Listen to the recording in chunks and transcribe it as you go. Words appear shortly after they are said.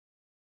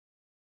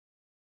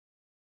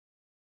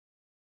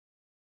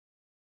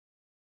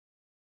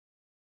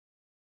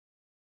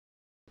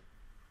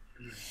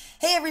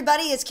Hey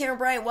everybody, it's Karyn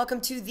Bryant.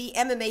 Welcome to the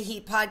MMA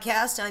Heat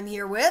podcast. I'm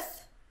here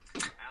with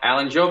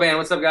Alan Joban.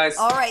 What's up, guys?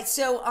 All right,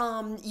 so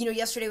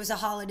yesterday was a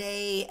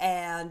holiday,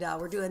 and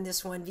we're doing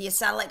this one via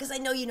satellite because I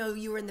know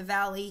you were in the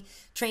Valley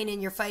training.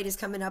 Your fight is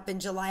coming up in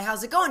July.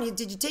 How's it going?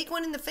 Did you take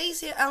one in the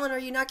face, Alan? Or are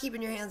you not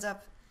keeping your hands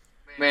up?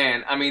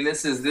 Man, I mean,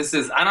 this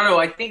is. I don't know.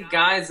 I think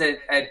guys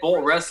at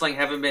Bolt Wrestling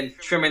haven't been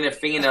trimming their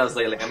fingernails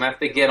lately. I'm gonna have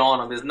to get on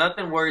them. There's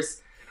nothing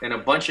worse than a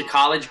bunch of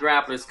college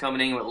grapplers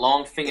coming in with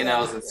long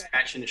fingernails and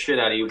scratching the shit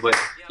out of you. But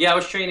yeah, I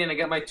was training. I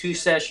got my 2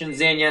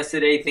 sessions in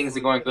yesterday. Things are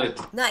going good.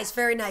 Nice,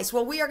 very nice.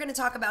 Well, we are going to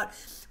talk about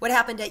what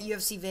happened at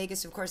UFC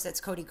Vegas. Of course, that's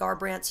Cody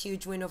Garbrandt's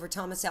huge win over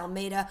Thomas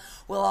Almeida.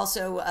 We'll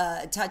also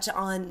touch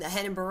on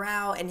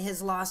Barao and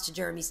his loss to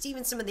Jeremy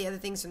Stephens, some of the other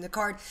things from the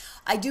card.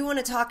 I do want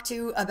to talk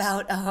to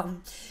about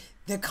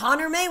the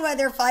Conor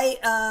Mayweather fight,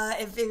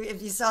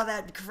 if you saw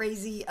that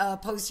crazy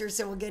poster,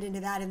 so we'll get into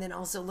that, and then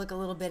also look a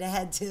little bit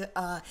ahead to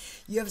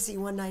UFC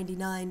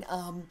 199.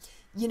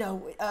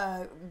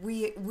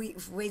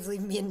 Wade's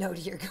leaving me a note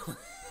here.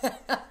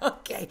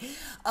 Okay.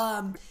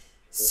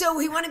 So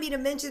he wanted me to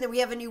mention that we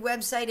have a new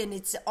website, and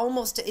it's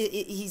almost,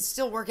 he's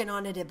still working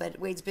on it, but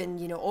Wade's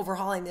been,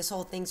 overhauling this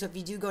whole thing. So if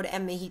you do go to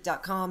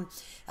MMAHeat.com,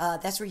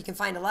 that's where you can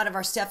find a lot of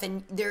our stuff.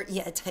 And there,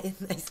 yeah,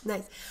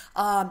 nice.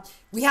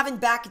 We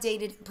haven't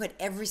backdated, put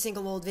every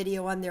single old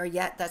video on there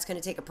yet. That's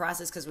going to take a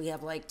process because we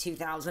have like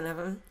 2,000 of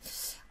them.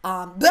 But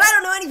I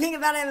don't know anything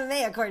about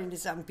MMA, according to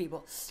some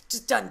people.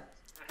 Just done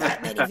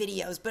that many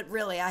videos, but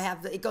really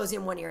it goes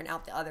in one ear and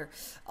out the other.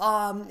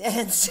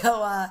 And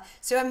so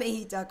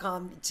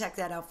MMAHeat.com, check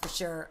that out for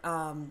sure.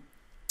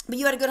 But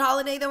you had a good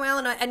holiday though,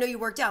 Alan? I know you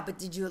worked out, but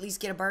did you at least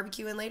get a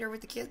barbecue in later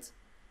with the kids?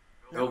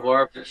 No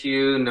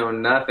barbecue, no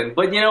nothing.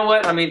 But you know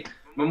what? I mean,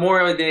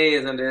 Memorial Day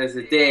is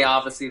a day,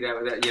 obviously,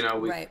 that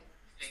we, right.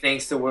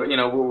 Thanks to, we're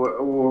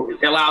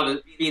allowed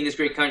to be in this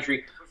great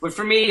country. But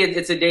for me,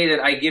 it's a day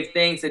that I give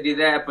thanks, I do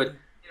that, but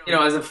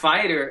as a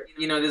fighter,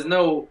 there's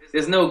no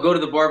go to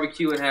the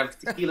barbecue and have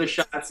tequila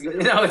shots.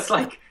 It's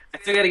like I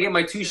still got to get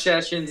my 2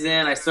 sessions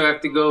in. I still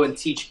have to go and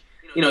teach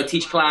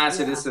class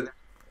or this.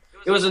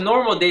 It was a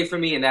normal day for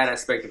me in that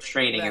aspect of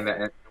training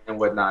and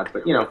whatnot.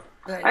 But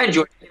right. I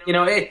enjoyed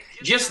it.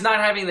 Just not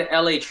having the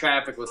LA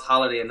traffic was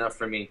holiday enough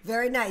for me.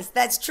 Very nice.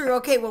 That's true.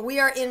 Okay, well, we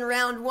are in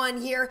round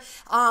 1 here.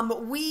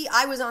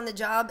 I was on the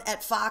job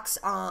at Fox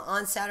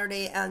on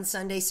Saturday and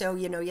Sunday, so,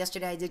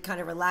 yesterday I did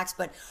kind of relax,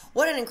 but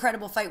what an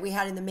incredible fight we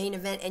had in the main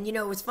event. And,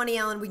 it's funny,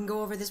 Alan, we can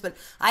go over this, but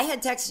I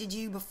had texted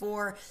you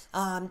before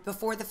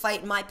the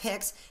fight, my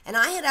picks, and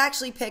I had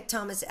actually picked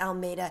Thomas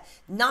Almeida,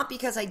 not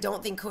because I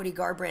don't think Cody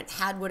Garbrandt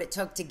had what it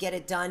took to get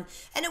it done,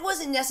 and it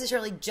wasn't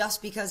necessarily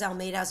just because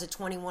Almeida has a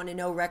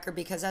 21-0 record,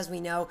 because as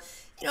we know,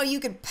 you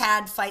could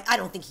pad fight. I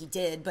don't think he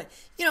did, but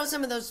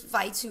some of those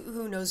fights,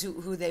 who knows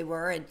who they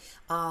were, and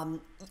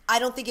I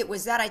don't think it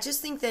was that. I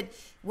just think that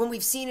when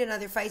we've seen in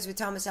other fights with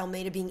Thomas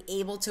Almeida being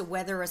able to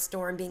weather a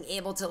storm, being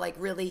able to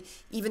really,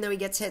 even though he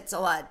gets hits a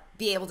lot,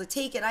 be able to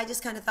take it, I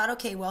just kind of thought,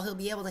 okay, well, he'll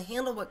be able to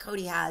handle what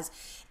Cody has,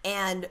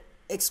 and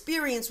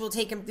experience will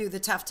take him through the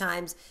tough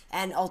times,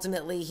 and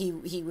ultimately he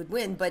would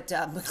win, but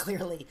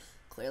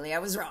clearly I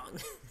was wrong.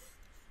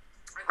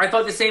 I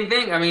thought the same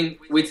thing. I mean,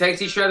 we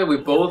text each other. We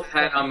both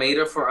had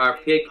Almeida for our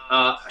pick.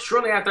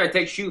 Shortly after I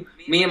text you,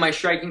 me and my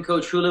striking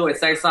coach, Julio at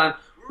Saison,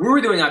 we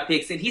were doing our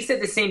picks, and he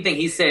said the same thing.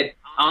 He said,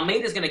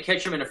 Almeida's going to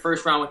catch him in the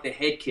first round with the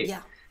head kick.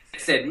 Yeah. I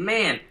said,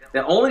 man,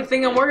 the only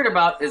thing I'm worried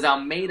about is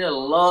Almeida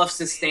loves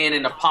to stand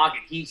in the pocket.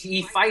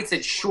 He fights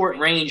at short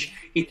range.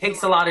 He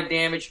takes a lot of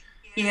damage.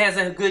 He has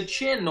a good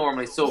chin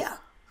normally. So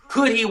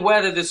could he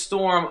weather the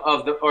storm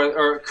of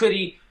or could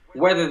he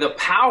weather the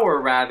power,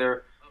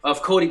 rather,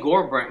 of Cody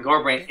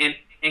Garbrandt,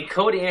 and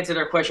Cody answered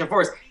our question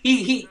for us.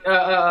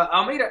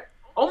 Almeida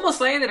almost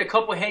landed a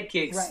couple head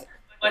kicks, right,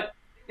 but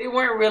they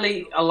weren't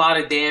really a lot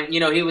of damage.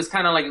 He was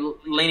kind of like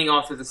leaning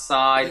off to the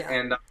side,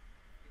 and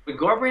but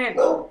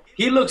Garbrandt,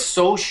 he looked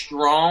so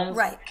strong.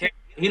 Right.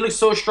 He looked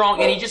so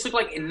strong, and he just looked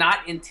like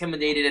not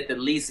intimidated at the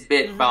least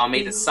bit by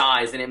Almeida's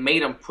size, and it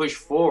made him push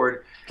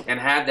forward and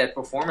have that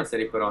performance that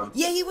he put on.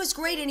 Yeah, he was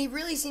great, and he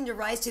really seemed to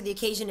rise to the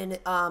occasion. And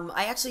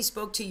I actually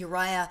spoke to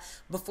Uriah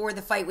before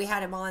the fight. We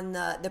had him on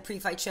the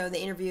pre-fight show.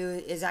 The interview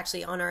is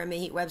actually on our MMA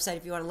Heat website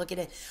if you want to look at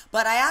it.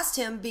 But I asked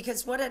him,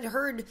 because what I'd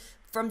heard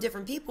from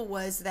different people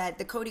was that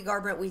the Cody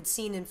Garbrandt we'd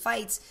seen in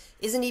fights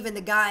isn't even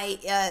the guy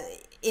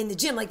in the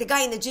gym. Like, the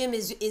guy in the gym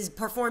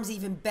performs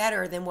even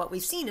better than what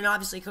we've seen, and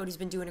obviously Cody's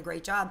been doing a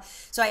great job.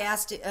 So I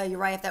asked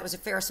Uriah if that was a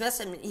fair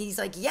assessment, and he's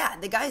like, yeah,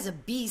 the guy's a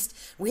beast.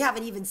 We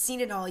haven't even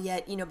seen it all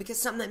yet,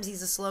 because sometimes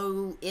he's a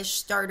slow-ish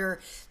starter,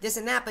 this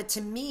and that, but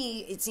to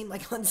me, it seemed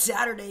like on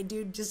Saturday,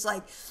 dude, just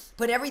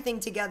put everything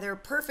together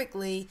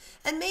perfectly.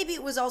 And maybe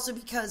it was also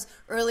because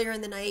earlier in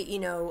the night,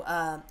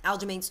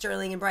 Aljamain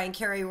Sterling and Brian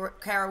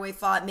Caraway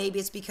fought. Maybe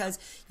it's because,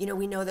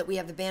 we know that we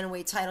have the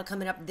bantamweight title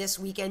coming up this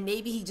weekend.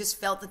 Maybe he just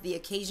felt that the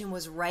occasion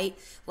was right.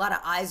 A lot of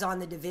eyes on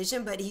the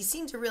division, but he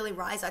seemed to really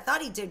rise. I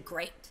thought he did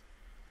great.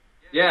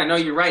 Yeah, no,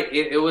 you're right.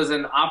 It was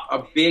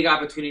a big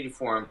opportunity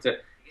for him to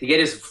to get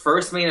his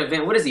first main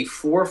event. What is he,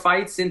 4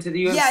 fights into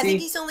the UFC? Yeah, I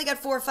think he's only got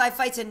 4 or 5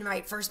 fights in,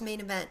 right? First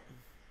main event.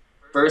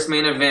 First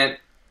main event,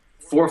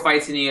 4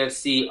 fights in the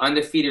UFC,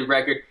 undefeated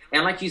record.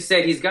 And like you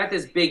said, he's got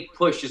this big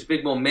push, this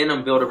big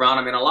momentum built around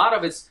him. And a lot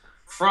of it's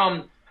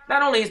from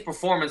not only his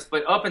performance,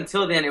 but up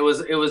until then, it was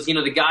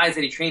the guys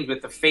that he trained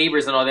with, the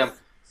Favors and all them,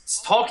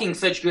 talking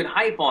such good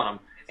hype on him.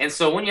 And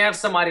so when you have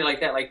somebody like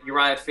that, like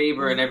Uriah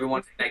Faber and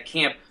everyone in that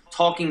camp,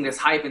 talking this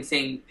hype and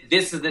saying,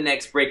 this is the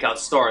next breakout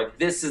star,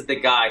 this is the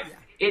guy,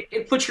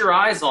 it puts your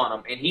eyes on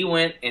him. And he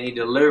went and he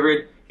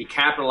delivered. He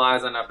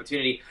capitalized on the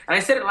opportunity. And I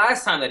said it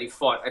last time that he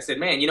fought. I said,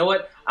 man, you know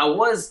what? I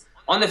was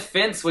on the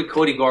fence with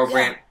Cody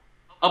Garbrandt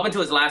up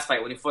until his last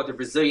fight when he fought the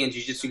Brazilian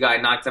jiu-jitsu guy,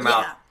 knocked him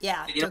out.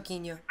 Yeah,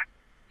 Toquinho.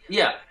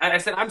 Yeah, and I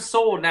said, I'm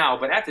sold now,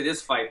 but after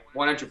this fight,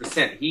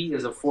 100%, he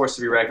is a force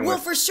to be reckoned with.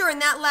 Well, for sure. In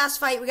that last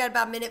fight, we got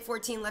about minute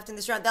 14 left in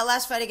this round. That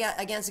last fight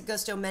against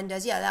Augusto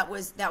Mendes, that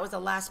was a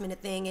last-minute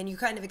thing, and you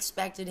kind of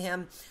expected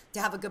him to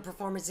have a good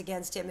performance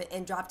against him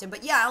and dropped him.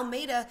 But, yeah,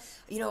 Almeida,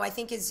 I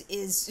think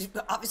is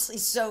obviously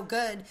so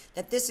good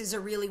that this is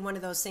really one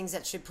of those things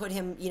that should put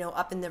him,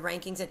 up in the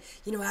rankings.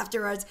 And,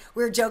 afterwards,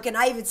 we were joking.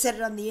 I even said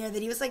it on the air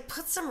that he was like,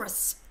 put some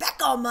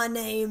respect on my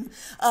name,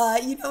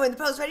 in the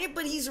post-fight.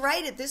 But he's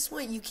right. At this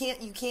point,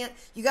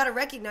 you got to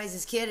recognize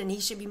this kid, and he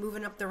should be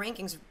moving up the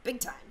rankings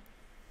big time.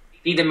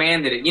 He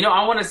demanded it.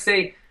 I want to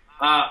say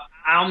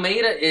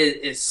Almeida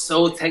is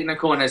so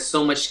technical and has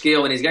so much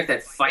skill, and he's got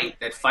that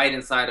fight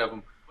inside of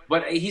him.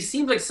 But he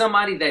seems like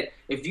somebody that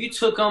if you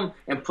took him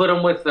and put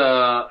him with,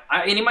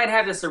 and he might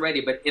have this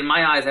already, but in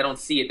my eyes, I don't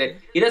see it, that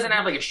he doesn't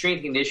have like a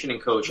strength conditioning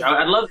coach.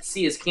 I'd love to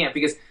see his camp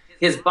because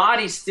his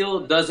body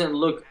still doesn't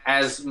look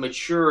as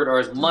matured or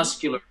as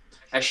muscular,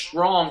 as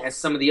strong as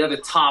some of the other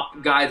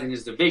top guys in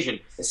his division,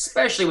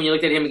 especially when you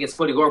looked at him against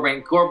Cody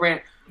Garbrandt.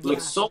 Garbrandt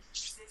looks so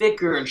much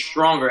thicker and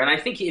stronger, and I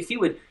think if he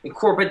would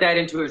incorporate that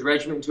into his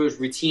regimen, into his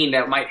routine,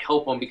 that might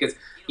help him because,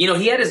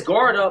 he had his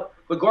guard up,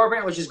 but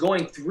Garbrandt was just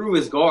going through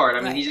his guard.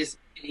 I mean,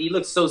 he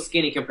looks so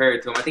skinny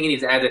compared to him. I think he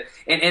needs to add that.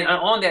 And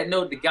on that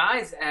note, the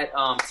guys at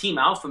Team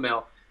Alpha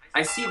Male,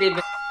 I see they've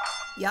been...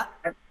 Yeah.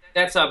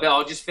 That's Bell.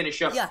 I'll just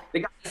finish up. Yeah. The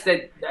guys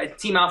that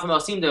Team Alpha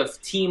Male seem to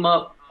team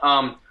up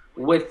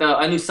with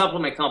a new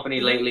supplement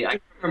company lately. I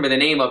can't remember the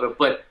name of it,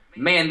 but,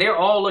 man, they're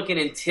all looking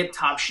in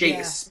tip-top shape,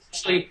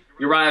 especially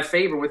Uriah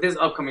Faber with his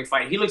upcoming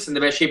fight. He looks in the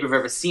best shape I've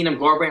ever seen him.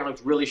 Garbrandt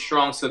looks really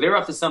strong, so they're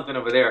up to something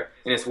over there,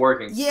 and it's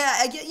working.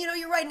 Yeah,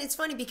 you're right, and it's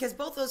funny because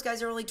both those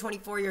guys are only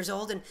 24 years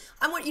old, and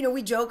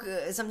we joke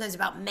sometimes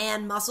about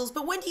man muscles,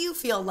 but when do you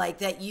feel like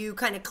that you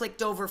kind of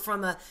clicked over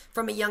from a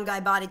young guy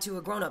body to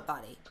a grown-up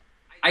body?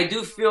 I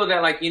do feel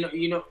that, like,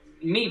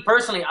 me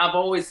personally, I've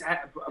always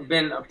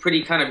been a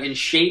pretty kind of in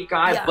shape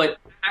guy, but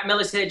Pat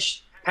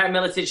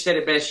Miletich said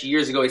it best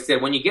years ago. He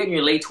said, when you get in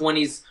your late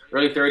 20s,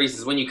 early 30s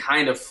is when you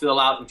kind of fill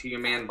out into your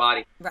man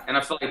body. Right. And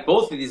I feel like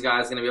both of these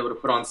guys are going to be able to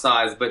put on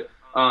size. But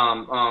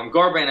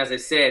Garbrandt, as I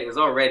said,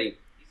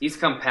 he's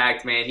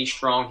compact, man. He's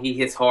strong. He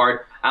hits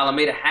hard.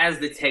 Almeida has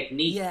the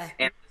technique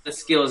and the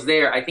skills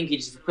there. I think he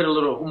just put a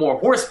little more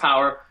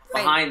horsepower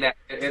behind that.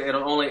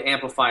 It'll only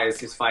amplify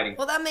his fighting.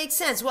 Well, that makes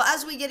sense. Well,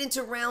 as we get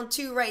into round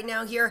 2 right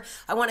now here,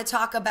 I want to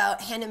talk about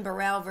Renan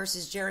Barao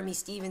versus Jeremy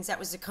Stephens. That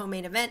was the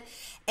co-main event.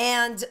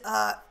 And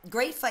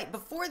great fight.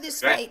 Before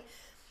this fight,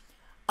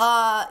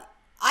 I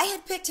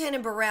had picked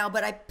Renan Barao,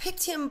 but I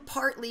picked him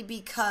partly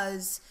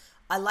because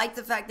I like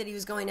the fact that he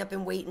was going up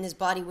in weight and his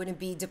body wouldn't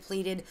be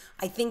depleted.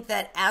 I think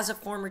that as a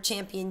former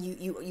champion,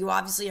 you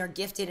obviously are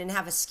gifted and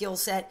have a skill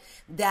set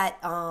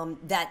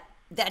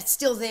that's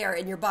still there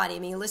in your body. I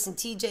mean, listen,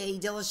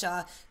 TJ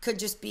Dillashaw could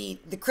just be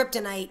the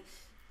kryptonite.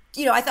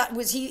 I thought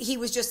he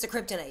was just the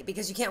kryptonite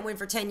because you can't win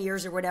for 10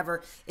 years or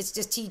whatever. It's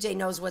just TJ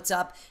knows what's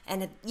up.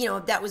 And,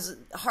 that was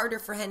harder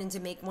for Renan to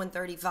make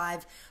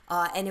 135.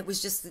 And it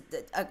was just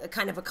a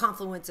kind of a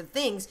confluence of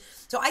things.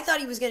 So I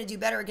thought he was going to do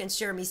better against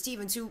Jeremy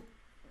Stephens, who,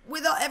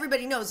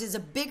 everybody knows, is a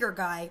bigger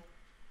guy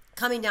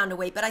coming down to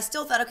weight, but I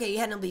still thought, okay, he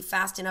hadn't be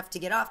fast enough to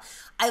get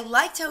off. I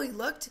liked how he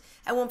looked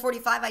at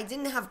 145. I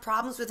didn't have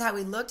problems with how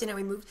he looked and how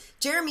he moved.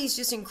 Jeremy's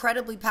just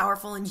incredibly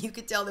powerful, and you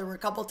could tell there were a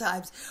couple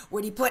times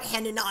when he put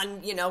Renan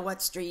on,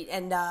 what street,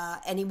 and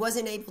he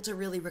wasn't able to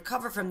really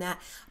recover from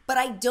that. But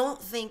I don't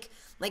think,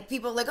 like,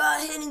 people are like,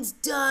 oh, Renan's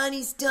done,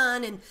 he's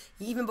done, and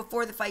even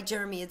before the fight,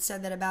 Jeremy had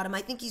said that about him.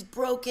 I think he's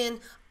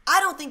broken. I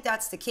don't think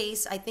that's the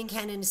case. I think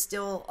Renan is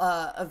still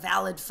a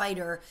valid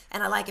fighter,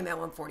 and I like him at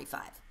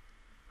 145.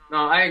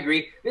 No, I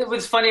agree.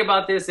 What's funny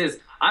about this is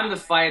I'm the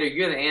fighter,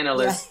 you're the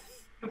analyst.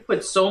 You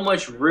put so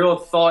much real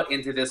thought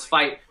into this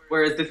fight,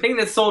 whereas the thing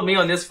that sold me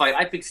on this fight,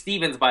 I picked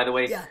Stephens, by the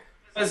way,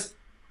 was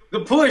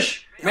the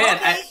push. Man,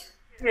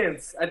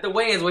 at the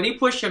weigh-ins, when he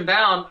pushed him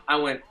down, I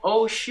went,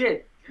 oh,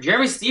 shit,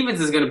 Jeremy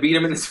Stephens is going to beat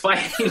him in this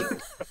fight.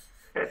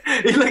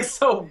 He looks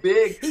so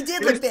big. He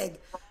did look big.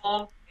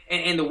 Strong.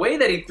 And the way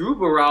that he threw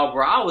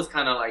Barao was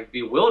kind of like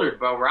bewildered.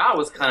 Barao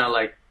was kind of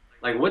like,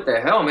 what the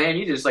hell, man?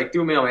 You just, like,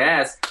 threw me on my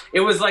ass. It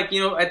was like,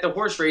 at the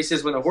horse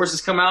races, when the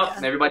horses come out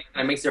and everybody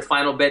kind of makes their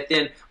final bet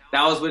then,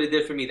 that was what it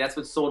did for me. That's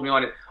what sold me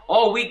on it.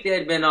 All week they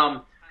had been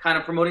kind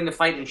of promoting the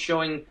fight and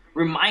showing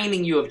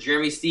reminding you of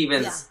Jeremy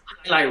Stevens'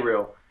 highlight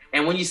reel.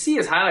 And when you see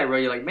his highlight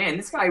reel, you're like, man,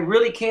 this guy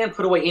really can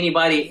put away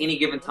anybody at any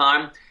given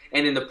time.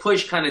 And then the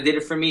push kind of did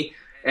it for me.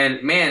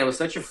 And, man, it was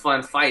such a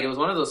fun fight. It was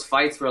one of those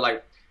fights where,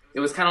 like, it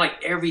was kind of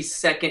like every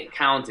second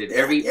counted.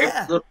 Every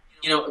little,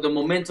 the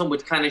momentum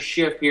would kind of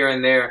shift here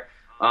and there.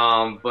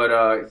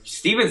 But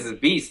Stevens is a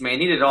beast, man.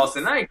 He did it all.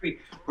 So I agree.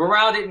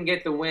 Barao didn't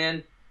get the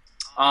win.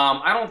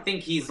 I don't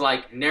think he's,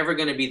 like, never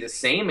going to be the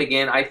same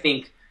again. I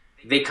think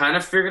they kind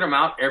of figured him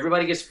out.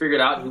 Everybody gets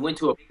figured out. He went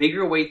to a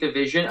bigger weight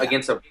division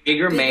against a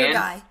bigger man.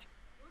 Guy.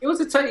 It was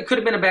it could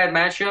have been a bad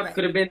matchup. Right.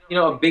 Could have been,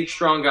 a big,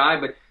 strong guy.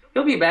 But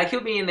he'll be back. He'll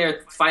be in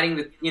there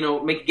fighting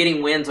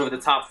getting wins over the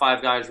top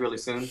 5 guys really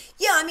soon.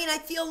 Yeah, I mean, I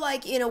feel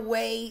like in a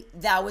way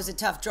that was a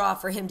tough draw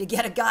for him to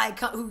get a guy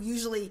who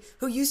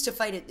used to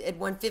fight at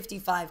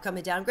 155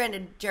 coming down.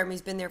 Granted,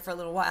 Jeremy's been there for a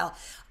little while.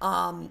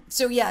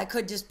 So yeah, it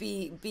could just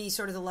be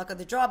sort of the luck of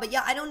the draw. But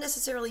yeah, I don't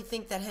necessarily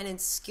think that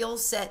Hennon's skill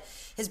set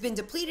has been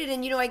depleted.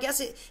 And I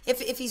guess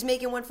if he's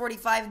making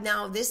 145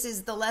 now, this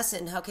is the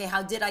lesson. Okay,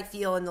 how did I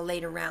feel in the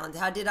later round?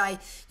 How did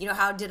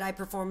I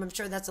perform? I'm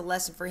sure that's a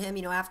lesson for him.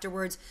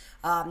 Afterwards,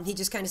 he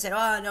just kind of said, "Oh,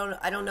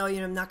 I don't know.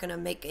 I'm not going to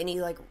make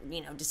any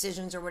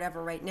decisions or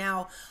whatever right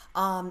now."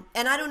 And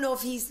I don't know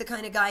if he's the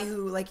kind of guy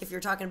who, like, if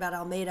you're talking about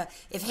Almeida,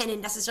 if Hennon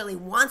necessarily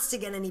wants to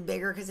get any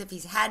bigger, because if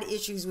he's had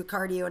issues with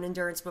cardio and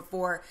endurance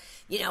before,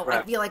 right.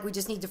 I feel like we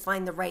just need to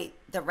find the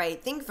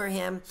right thing for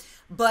him.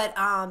 But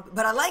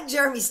I like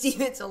Jeremy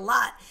Stevens a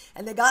lot,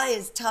 and the guy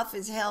is tough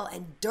as hell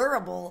and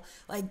durable.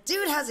 Like,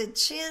 dude has a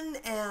chin,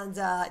 and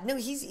no,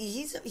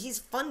 he's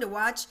fun to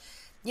watch.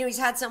 He's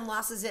had some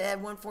losses at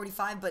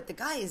 145, but the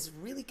guy is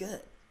really good.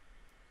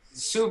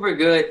 Super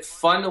good,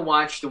 fun to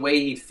watch the way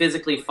he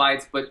physically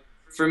fights. But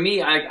for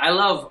me, I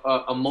love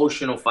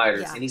emotional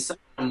fighters, and he's such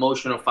an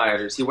emotional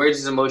fighter. He wears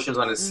his emotions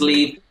on his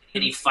sleeve,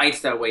 and he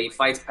fights that way. He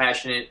fights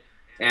passionate,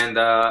 and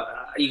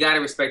you got to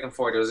respect him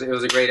for it. It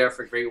was a great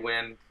effort, great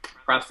win.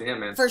 Props to him,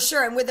 man. For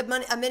sure. And with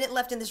a minute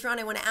left in this round,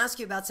 I want to ask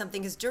you about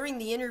something, because during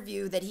the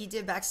interview that he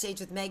did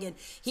backstage with Megan,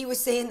 he was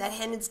saying that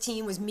Hennon's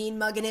team was mean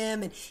mugging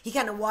him, and he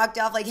kind of walked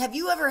off. Like, have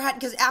you ever had,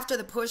 because after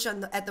the push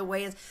at the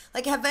weigh-ins,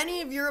 like, have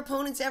any of your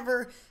opponents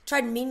ever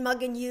tried mean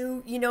mugging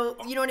you? You know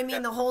what I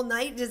mean? The whole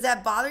night. Does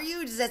that bother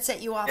you? Or does that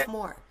set you off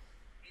more?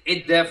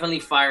 It definitely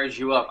fires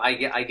you up. I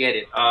get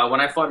it. When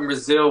I fought in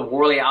Brazil,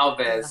 Worley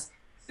Alves.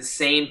 The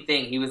same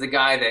thing. He was a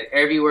guy that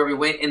everywhere we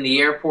went, in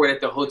the airport,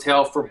 at the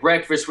hotel, for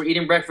breakfast, we're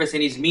eating breakfast,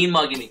 and he's mean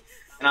mugging me.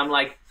 And I'm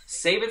like,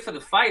 save it for the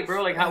fight,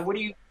 bro. Like, what are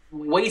you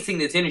wasting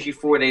this energy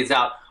 4 days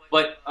out?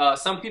 But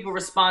some people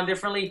respond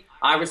differently.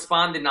 I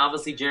responded, and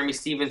obviously Jeremy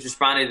Stevens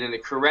responded in the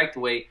correct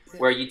way,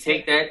 where you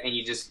take that and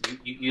you just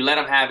you let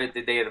him have it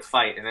the day of the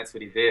fight, and that's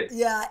what he did.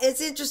 Yeah,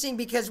 it's interesting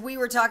because we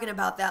were talking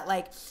about that.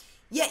 Like,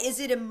 is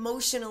it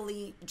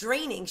emotionally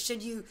draining?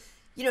 Should you?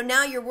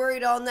 Now you're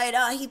worried all night.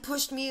 He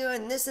pushed me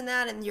and this and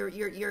that, and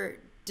you're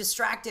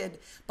distracted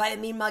by the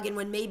mean mugging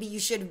when maybe you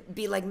should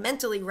be, like,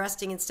 mentally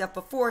resting and stuff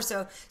before.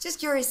 So just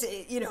curious,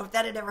 if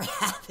that had ever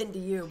happened to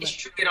you. But. It's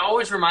true. It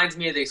always reminds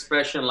me of the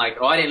expression, like,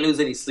 "Oh, I didn't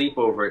lose any sleep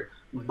over it,"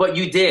 but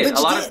you did.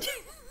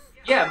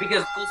 Yeah,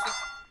 because you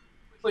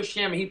pushed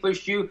him, he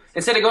pushed you.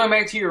 Instead of going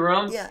back to your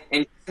room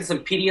and getting some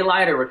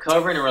Pedialyte or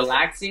recovering and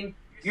relaxing.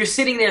 You're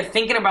sitting there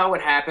thinking about what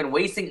happened,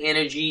 wasting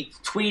energy,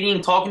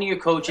 tweeting, talking to your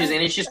coaches,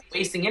 and it's just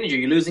wasting energy.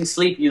 You're losing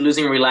sleep. You're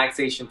losing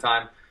relaxation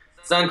time.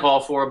 It's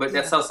uncalled for, but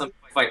that's how some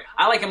people fight.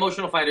 I like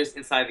emotional fighters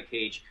inside the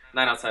cage,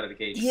 not outside of the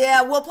cage.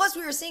 Yeah, well, plus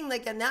we were saying,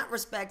 like, in that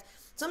respect,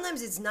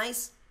 sometimes it's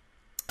nice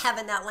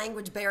having that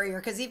language barrier,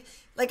 because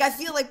I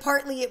feel like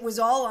partly it was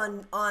all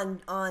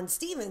on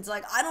Stevens.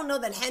 Like, I don't know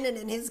that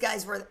Hennon and his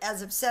guys were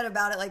as upset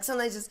about it. Like,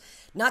 sometimes just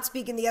not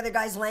speaking the other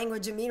guy's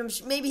language. I mean,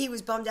 maybe he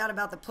was bummed out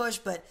about the push,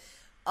 but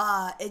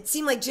it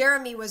seemed like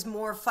Jeremy was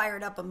more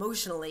fired up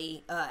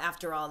emotionally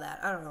after all that.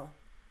 I don't know.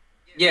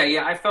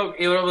 Yeah, I felt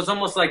it was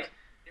almost like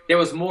there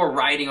was more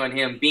riding on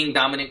him, being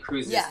Dominic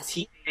Cruz's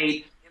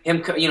teammate.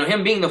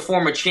 Him being the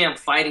former champ,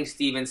 fighting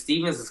Stevens.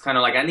 Stevens is kind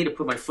of like, I need to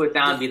put my foot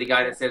down, be the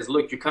guy that says,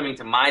 "Look, you're coming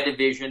to my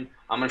division.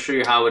 I'm going to show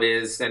you how it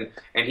is." And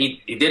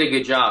he did a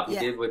good job. He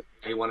did what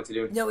he wanted to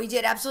do. No, he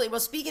did, absolutely.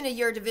 Well, speaking of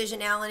your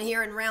division, Alan,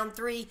 here in round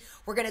 3,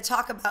 we're going to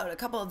talk about a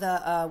couple of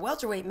the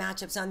welterweight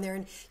matchups on there.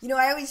 And,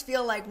 I always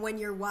feel like when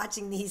you're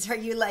watching these, are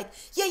you like,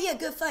 yeah,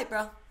 good fight,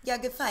 bro. Yeah,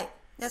 good fight.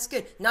 That's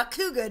good. Not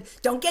too good.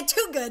 Don't get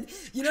too good.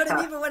 You know what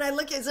I mean? But when I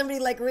look at somebody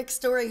like Rick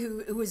Story,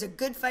 who is a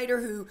good fighter,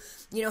 who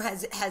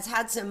has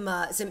had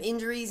some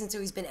injuries, and so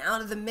he's been out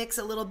of the mix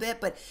a little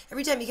bit. But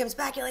every time he comes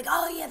back, you're like,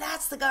 oh yeah,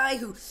 that's the guy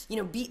who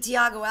beat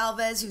Thiago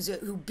Alves,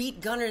 who beat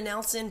Gunnar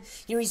Nelson.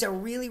 He's a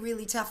really,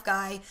 really tough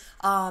guy.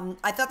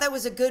 I thought that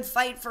was a good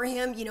fight for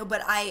him.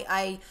 But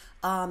I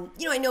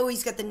know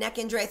he's got the neck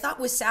injury. I thought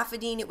with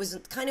Safadine it was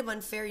kind of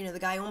unfair. The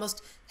guy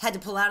almost had to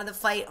pull out of the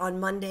fight on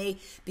Monday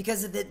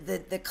because of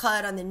the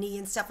cut on the knee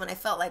and stuff. And I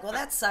felt like, well,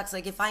 that sucks.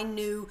 Like, if I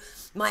knew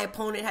my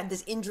opponent had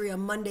this injury on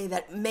Monday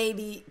that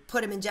maybe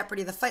put him in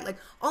jeopardy of the fight, like,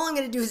 all I'm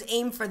going to do is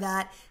aim for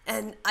that.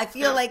 And I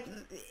feel like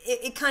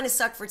it kind of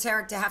sucked for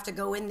Tarek to have to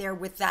go in there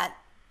with that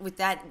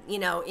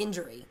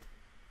injury.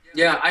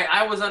 Yeah,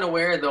 I was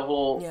unaware of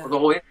Yeah. the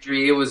whole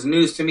injury. It was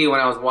news to me when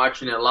I was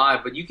watching it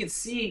live, but you could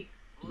see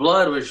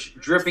blood was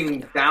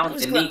dripping It down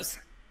was the knee. gross.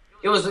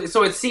 It was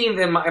so it seemed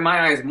in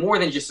my eyes more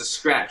than just a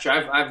scratch.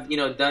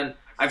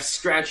 I've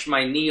scratched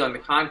my knee on the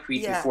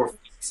concrete Yeah. before,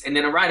 and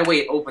then right away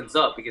it opens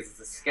up because it's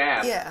a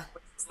scab. Yeah.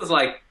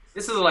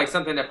 This is like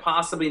something that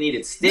possibly needed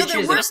No, stitches.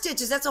 there were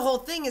stitches. That's the whole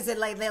thing. Is that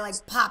like they like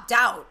popped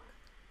out?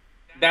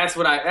 That's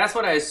what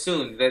I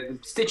assumed,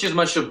 that stitches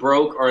must have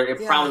broke, or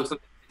it probably was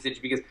something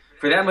stitch, because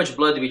for that much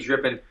blood to be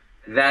dripping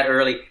that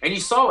early, and you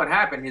saw what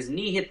happened. His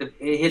knee hit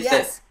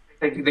Yes.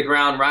 the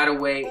ground right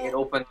away. It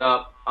opened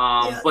up,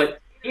 but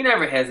he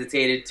never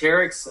hesitated.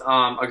 Tarek's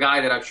a guy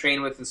that I've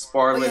trained with and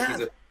sparred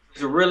with.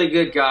 He's a really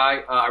good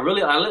guy.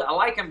 I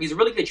like him. He's a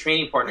really good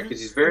training partner because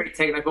he's very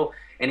technical,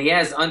 and he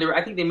has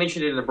I think they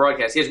mentioned it in the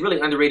broadcast. He has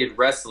really underrated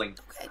wrestling.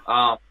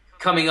 Okay.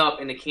 Coming up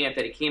in the camp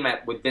that he came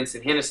at with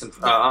Vincent Henderson,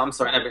 I'm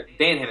sorry,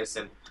 Dan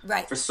Henderson,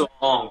 for so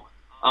long.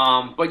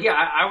 But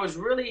yeah,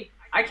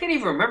 I can't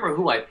even remember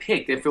who I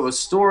picked, if it was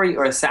Story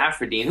or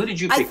Safradine. Who did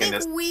you pick in this? I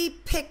think we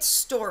picked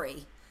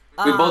Story.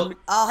 We both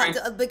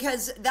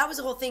because that was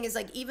the whole thing, is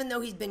like, even though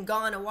he's been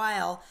gone a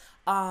while,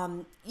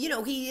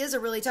 he is a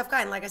really tough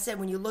guy. And like I said,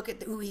 when you look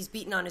at who he's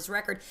beaten on his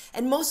record,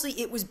 and mostly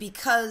it was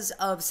because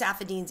of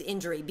Safadine's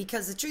injury,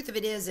 because the truth of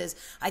it is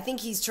I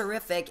think he's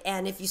terrific.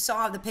 And if you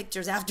saw the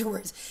pictures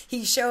afterwards,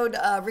 he showed,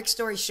 Rick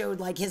Story showed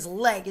like his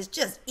leg is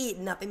just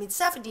eaten up. I mean,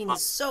 Safadine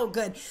is so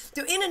good.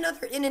 So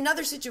in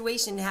another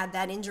situation, had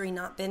that injury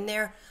not been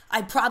there,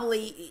 I'd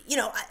probably,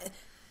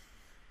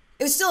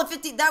 it was still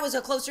that was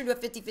closer to a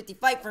 50-50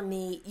 fight for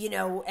me,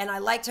 and I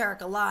liked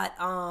Tarek a lot.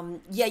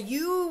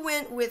 You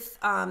went with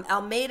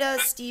Almeida,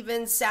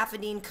 Stevens,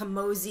 Safadine,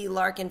 Kamosi,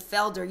 Larkin,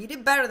 Felder. You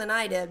did better than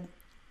I did,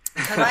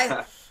 because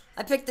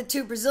I picked the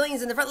two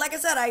Brazilians in the front. Like I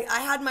said,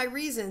 I had my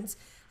reasons.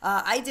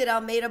 I did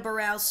Almeida,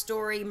 Barao,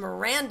 Story,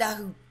 Miranda,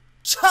 who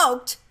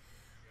choked,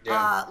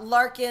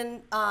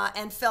 Larkin,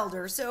 and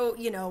Felder. So,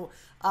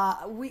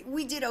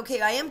 we did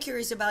okay. I am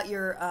curious about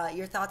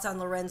your thoughts on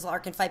Lorenz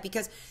Larkin fight,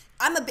 because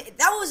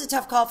that was a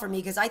tough call for me,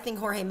 because I think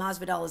Jorge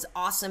Masvidal is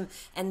awesome,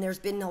 and there's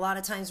been a lot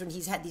of times when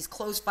he's had these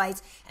close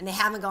fights and they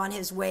haven't gone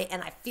his way,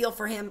 and I feel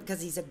for him because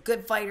he's a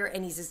good fighter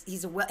and he's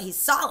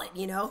solid,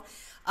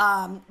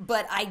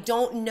 but I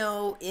don't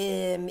know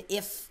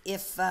if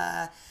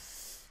I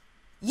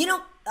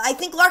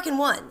think Larkin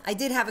won. I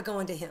did have it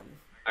going to him.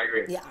 I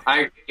agree. Yeah,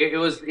 it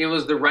was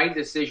the right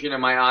decision in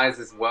my eyes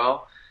as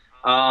well.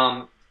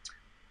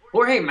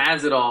 Jorge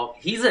Masvidal,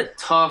 he's a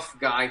tough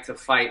guy to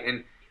fight,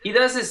 and he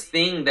does this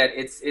thing that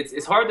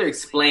it's hard to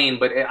explain,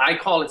 but I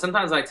call it,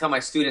 sometimes I tell my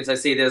students, I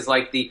say there's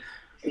like the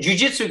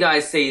jiu-jitsu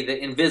guys say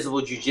the invisible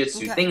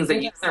jiu-jitsu, things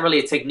that it's not really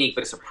a technique,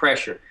 but it's a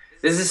pressure.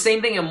 There's the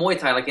same thing in Muay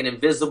Thai, like an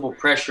invisible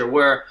pressure,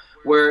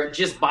 where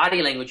just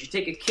body language, you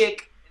take a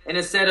kick, and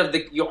instead of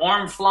your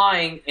arm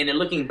flying and it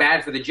looking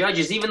bad for the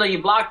judges, even though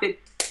you blocked it,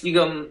 you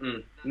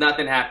go,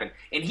 nothing happened.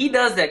 And he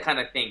does that kind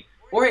of thing.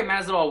 Jorge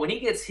Masvidal, when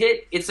he gets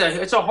hit, it's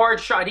a hard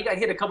shot. He got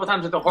hit a couple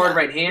times with a hard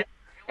right hand.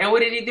 And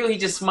what did he do? He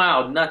just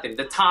smiled. Nothing.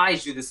 The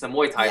Thais do this in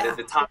Muay Thai.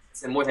 The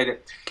Thais in Muay Thai.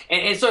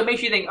 And so it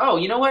makes you think, oh,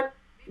 you know what?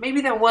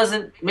 Maybe that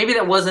wasn't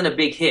a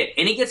big hit.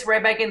 And he gets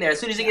right back in there. As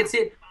soon as he gets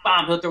hit,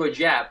 bam, he'll throw a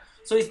jab.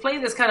 So he's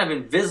playing this kind of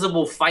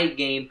invisible fight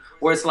game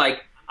where it's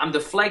like, I'm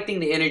deflecting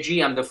the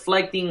energy. I'm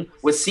deflecting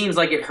what seems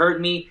like it hurt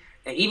me.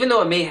 And even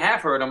though it may have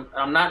hurt him,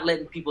 I'm not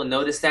letting people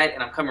notice that,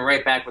 and I'm coming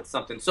right back with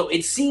something. So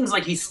it seems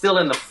like he's still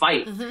in the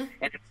fight. And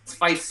his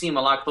fights seem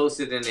a lot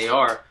closer than they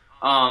are.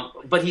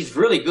 But he's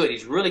really good.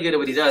 He's really good at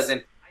what he does.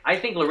 And I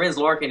think Lorenz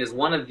Larkin is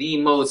one of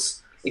the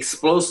most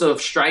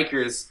explosive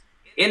strikers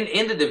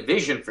in the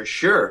division for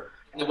sure,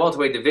 in the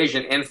welterweight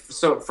division. And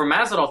so for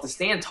Masvidal to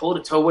stand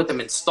toe-to-toe with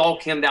him and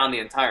stalk him down the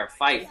entire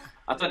fight,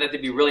 I thought that to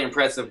be really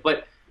impressive.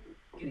 But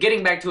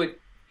getting back to it,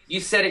 you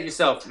said it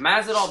yourself.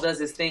 Masvidal does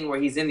this thing where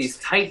he's in these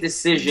tight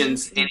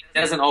decisions and it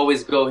doesn't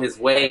always go his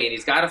way. And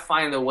he's got to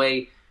find a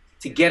way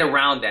to get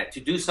around that, to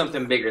do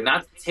something bigger,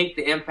 not to take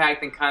the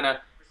impact and kind of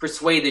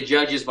persuade the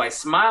judges by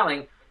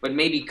smiling, but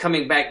maybe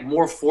coming back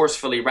more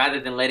forcefully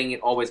rather than letting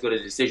it always go to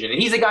decision. And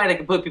he's a guy that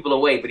can put people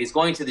away, but he's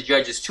going to the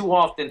judges too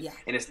often,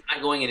 and it's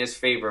not going in his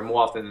favor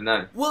more often than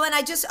none. Well, and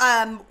I just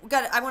I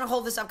want to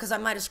hold this up because I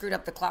might have screwed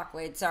up the clock,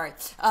 Wade. Sorry,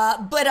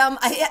 but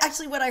I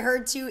actually, what I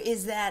heard too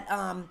is that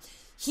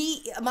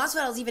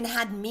Masvidal's even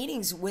had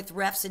meetings with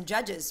refs and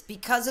judges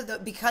because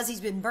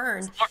he's been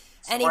burned.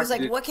 And he was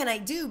like, what can I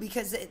do?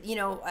 Because,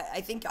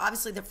 I think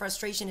obviously the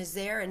frustration is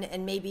there,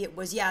 and maybe it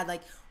was,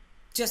 like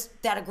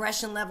just that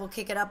aggression level,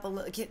 kick it up a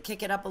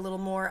little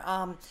more.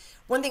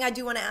 One thing I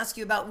do want to ask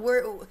you about,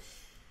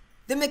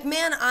 the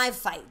McMahon-I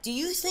fight. Do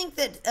you think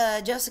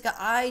that Jessica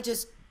I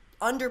just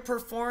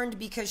underperformed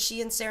because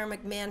she and Sarah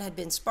McMahon had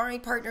been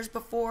sparring partners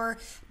before?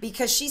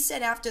 Because she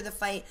said after the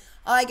fight,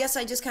 I guess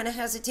I just kind of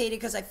hesitated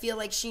because I feel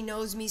like she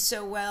knows me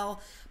so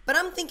well. But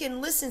I'm thinking,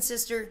 listen,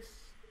 sister,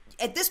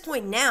 at this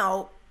point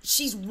now,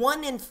 she's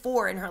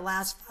 1-4 in her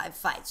last 5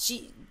 fights.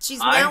 She's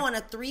now on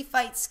a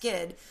 3-fight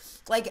skid.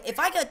 Like, if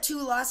I got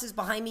 2 losses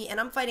behind me and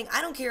I'm fighting,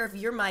 I don't care if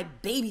you're my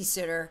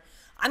babysitter,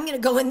 I'm going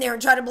to go in there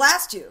and try to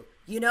blast you.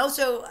 You know,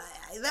 so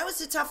that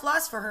was a tough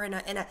loss for her, and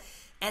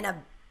a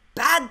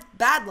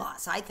bad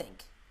loss, I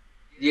think.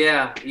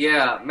 Yeah,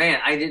 yeah, man.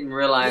 I didn't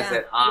realize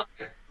that I,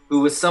 who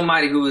was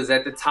somebody who was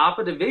at the top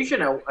of the division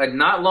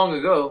not long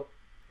ago,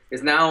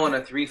 is now on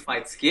a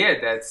 3-fight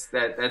skid.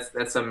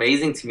 That's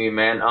amazing to me,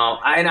 man.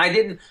 And I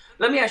didn't.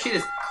 Let me ask you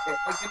this: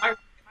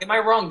 am I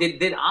wrong?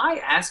 Did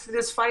I ask for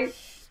this fight?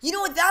 You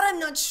know what? That I'm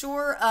not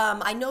sure.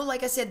 I know,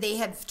 like I said, they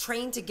have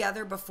trained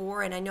together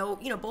before, and I know,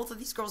 you know, both of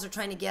these girls are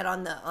trying to get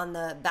on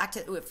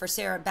the for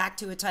Sarah back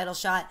to a title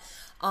shot,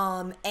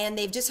 and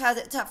they've just had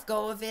a tough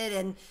go of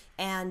it,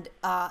 and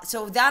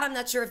so that I'm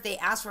not sure if they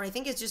asked for. I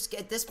think it's just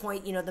at this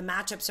point, you know, the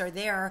matchups are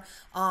there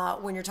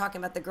when you're talking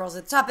about the girls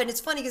at the top, and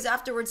it's funny because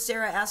afterwards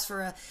Sarah asked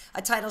for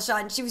a title shot,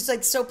 and she was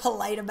like so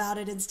polite about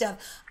it and stuff.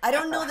 I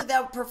don't know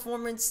that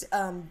performance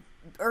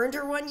earned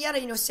her one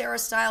yet. You know, Sarah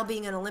Style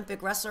being an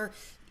Olympic wrestler,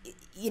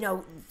 you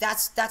know,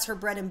 that's her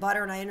bread and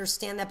butter, and I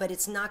understand that, but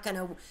it's not going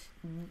to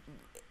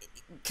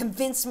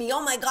convince me,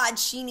 oh my God,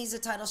 she needs a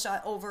title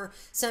shot over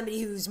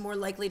somebody who's more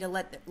likely to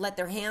let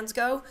their hands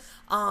go.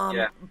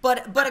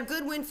 But a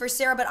good win for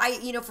Sarah. But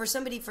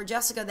for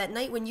Jessica, that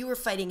night when you were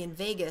fighting in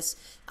Vegas,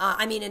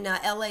 in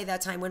LA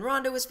that time when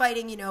Ronda was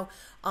fighting, you know,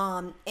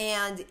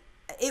 and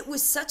it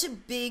was such a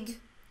big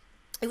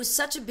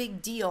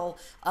deal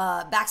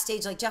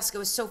backstage. Like, Jessica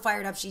was so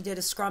fired up. She did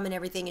a scrum and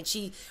everything, and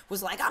she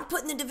was like, I'm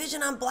putting the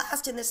division on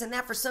blast and this and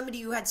that. For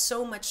somebody who had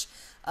so much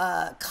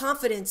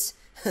confidence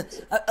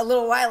a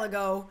little while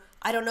ago,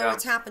 I don't know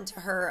what's happened to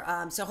her.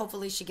 So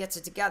hopefully she gets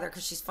it together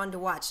because she's fun to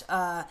watch.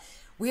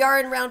 We are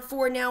in round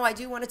 4 now. I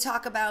do want to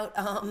talk about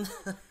oh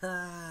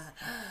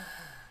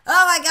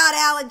my God,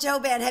 Alan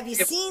Jouban. Have you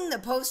seen the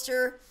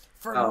poster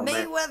for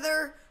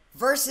Mayweather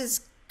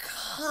versus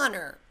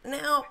Conor?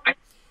 Now,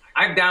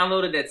 I've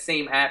downloaded that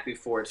same app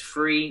before. It's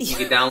free. You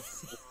can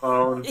download it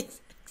on your phone.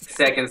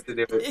 Seconds to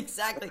do it.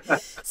 Exactly.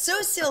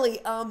 So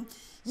silly.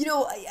 You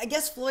know, I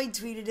guess Floyd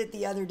tweeted it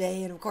the other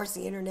day, and of course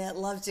the internet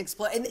loves to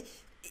explode. And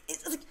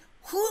it's like,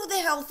 who the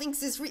hell thinks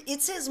this?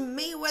 It says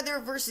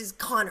Mayweather versus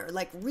Conor.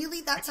 Like, really?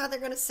 That's how they're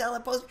going to sell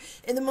a poster?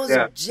 In the most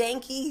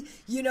janky,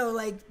 you know,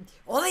 like,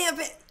 well, they have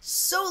it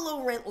so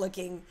low rent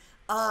looking.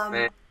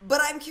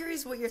 But I'm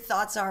curious what your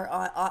thoughts are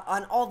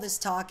on all this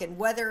talk and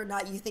whether or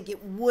not you think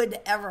it would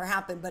ever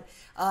happen. But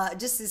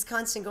just this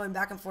constant going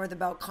back and forth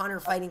about Conor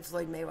fighting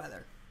Floyd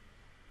Mayweather.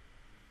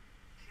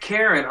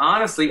 Karyn,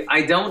 honestly,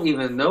 I don't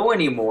even know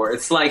anymore.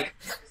 It's like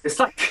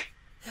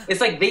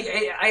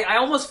I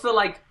almost feel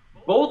like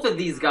both of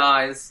these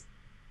guys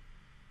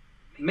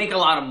make a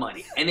lot of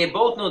money, and they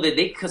both know that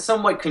they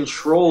somewhat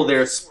control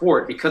their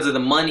sport because of the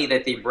money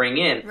that they bring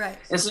in. Right.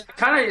 And so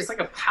it's like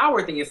a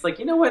power thing. It's like,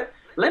 you know what?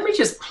 Let me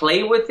just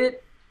play with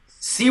it,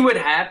 see what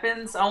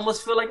happens. I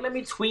almost feel like, let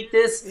me tweet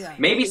this. Yeah.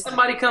 Maybe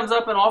somebody comes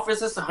up and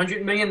offers us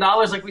 $100 million,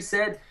 like we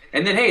said,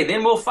 and then, hey,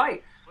 then we'll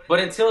fight. But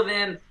until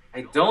then,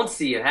 I don't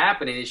see it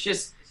happening. It's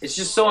just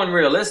so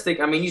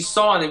unrealistic. I mean, you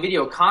saw in the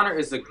video, Conor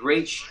is a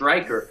great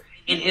striker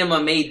in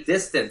MMA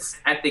distance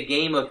at the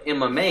game of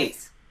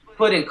MMA.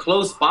 Put in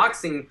close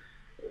boxing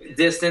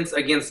distance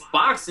against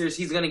boxers,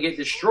 he's going to get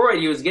destroyed.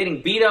 He was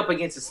getting beat up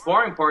against a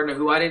sparring partner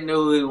who I didn't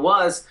know who he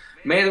was.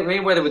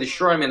 Mayweather would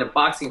destroy him in a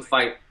boxing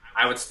fight.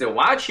 I would still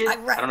watch it.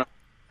 I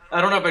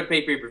don't know if I'd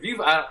pay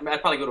pay-per-view.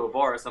 I'd probably go to a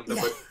bar or something.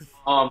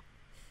 But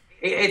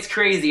it's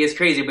crazy. It's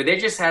crazy. But they're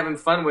just having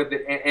fun with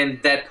it.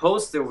 And that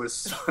poster was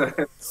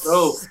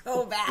so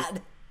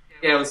bad.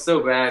 Yeah, it was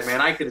so bad,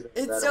 man. I could have.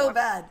 It's so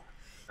bad.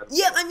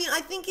 Yeah, I mean, I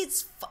think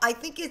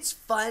it's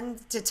fun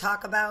to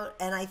talk about,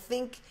 and I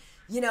think,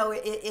 you know,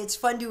 it's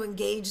fun to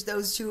engage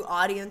those two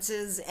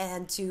audiences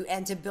and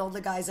to build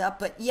the guys up.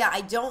 But yeah,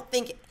 I don't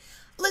think.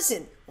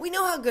 Listen, we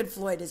know how good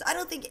Floyd is. I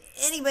don't think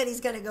anybody's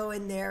going to go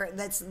in there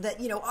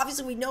you know,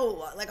 obviously we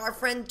know, like, our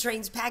friend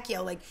trains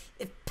Pacquiao. Like,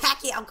 if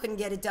Pacquiao couldn't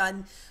get it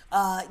done,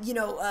 you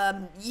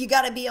know, you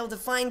got to be able to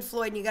find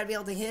Floyd and you got to be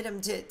able to hit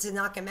him to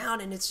knock him out,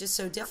 and it's just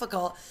so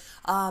difficult.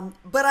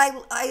 But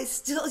I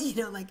still, you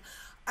know, like,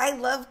 I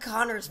love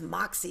Conor's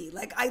moxie.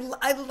 Like, I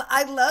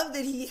love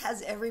that he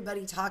has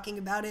everybody talking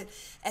about it,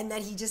 and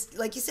that he just,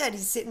 like you said,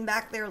 he's sitting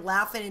back there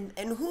laughing,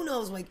 and who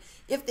knows, like,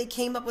 if they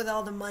came up with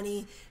all the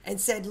money and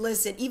said,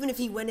 listen, even if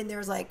he went in there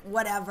was like,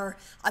 whatever,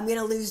 I'm going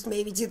to lose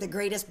maybe to the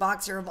greatest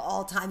boxer of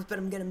all times, but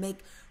I'm going to make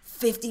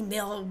 50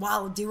 mil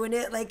while doing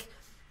it. Like,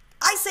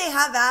 I say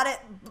have at it,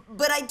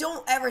 but I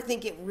don't ever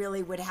think it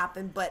really would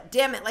happen. But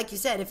damn it, like you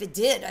said, if it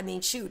did, I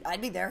mean, shoot, I'd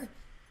be there.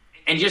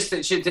 And just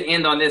to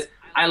end on this,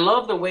 I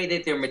love the way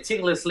that they're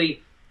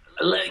meticulously.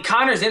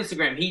 Conor's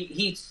Instagram,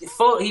 he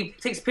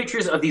takes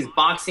pictures of these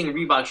boxing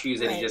Reebok shoes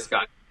that he just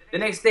got. The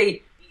next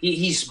day,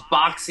 he's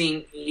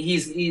boxing.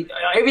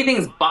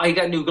 Everything's. He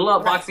got new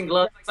boxing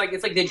gloves.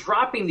 It's like they're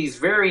dropping these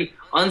very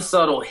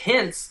unsubtle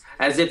hints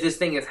as if this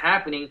thing is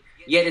happening.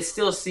 Yet it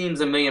still seems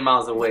a million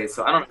miles away.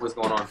 So I don't know what's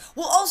going on.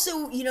 Well,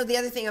 also, you know, the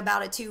other thing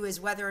about it too is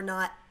whether or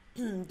not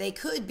they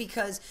could,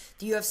 because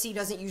the UFC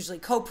doesn't usually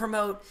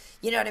co-promote.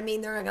 You know what I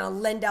mean? They're not going to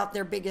lend out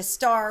their biggest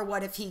star.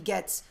 What if he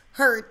gets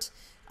hurt?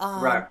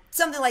 Right.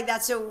 Something like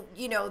that. So,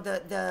 you know,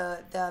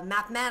 the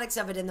mathematics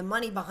of it and the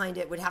money behind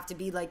it would have to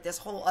be like this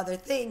whole other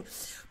thing.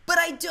 But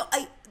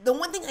the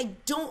one thing I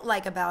don't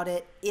like about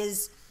it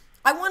is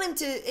I want him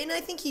to, and I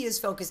think he is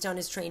focused on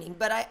his training,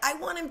 but I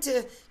want him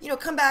to, you know,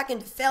 come back and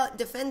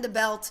defend the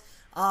belt.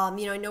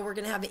 You know, I know we're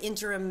going to have an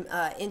interim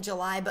in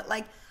July, but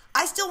like,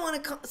 I still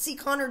want to see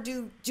Conor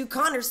do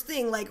Conor's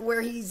thing, like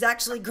where he's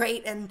actually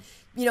great and,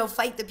 you know,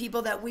 fight the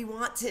people that we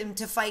want him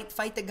to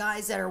fight the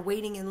guys that are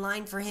waiting in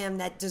line for him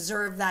that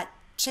deserve that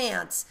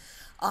chance.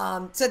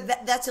 So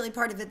that's the only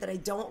part of it that I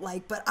don't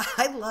like, but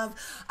I love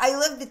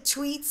the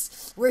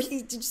tweets where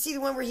did you see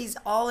the one where he's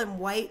all in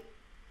white?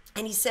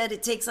 And he said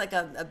it takes like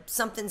a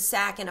something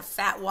sack and a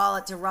fat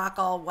wallet to rock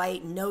all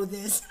white and know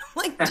this.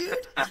 I'm like,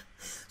 dude,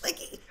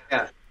 like,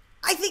 yeah.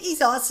 I think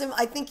he's awesome.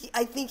 I think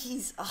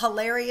he's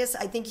hilarious.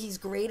 I think he's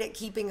great at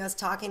keeping us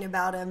talking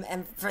about him.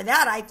 And for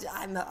that,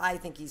 I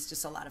think he's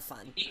just a lot of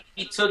fun.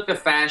 He took the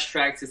fast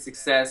track to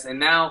success, and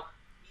now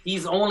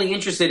he's only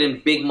interested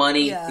in big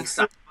money,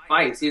 exciting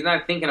fights. He's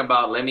not thinking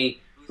about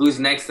who's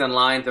next in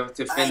line to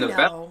defend the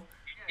belt.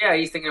 Yeah,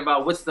 he's thinking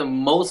about what's the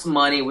most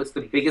money, what's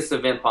the biggest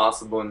event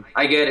possible, and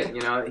I get it.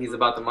 You know, he's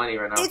about the money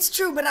right now. It's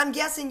true, but I'm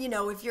guessing, you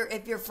know, if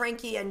you're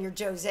Frankie and you're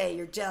Jose,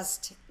 you're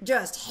just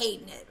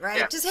hating it,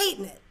 right? Yeah. Just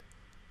hating it.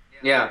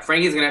 Yeah,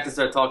 Frankie's gonna have to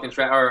start talking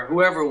trash, or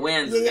whoever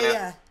wins is gonna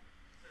have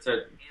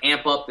to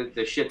amp up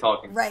the shit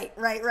talking. Right.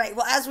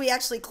 Well, as we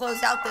actually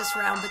close out this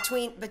round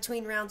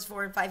between rounds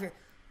 4 and 5 here,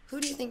 who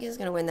do you think is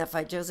gonna win that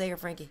fight, Jose or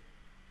Frankie?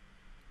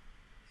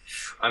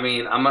 I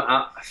mean,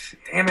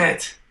 damn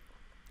it.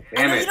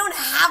 I know you don't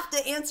have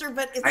to answer,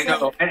 but it's I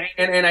know, like...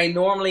 and I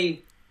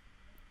normally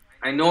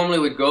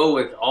would go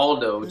with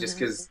Aldo just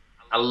because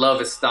I love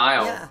his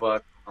style,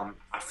 but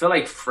I feel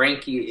like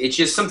Frankie. It's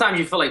just sometimes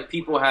you feel like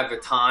people have the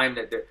time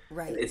that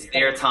it's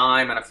their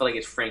time, and I feel like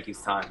it's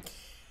Frankie's time.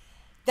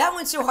 That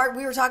one's so hard.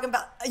 We were talking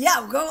about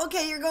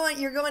you're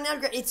going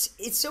out.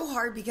 It's so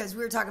hard because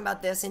we were talking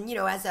about this, and you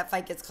know, as that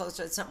fight gets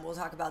closer, it's something we'll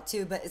talk about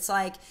too. But it's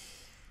like,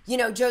 you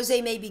know,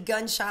 Jose may be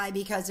gun shy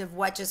because of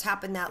what just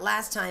happened that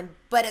last time,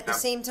 but at the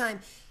same time,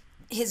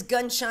 his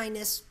gun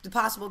shyness, the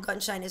possible gun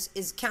shyness,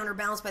 is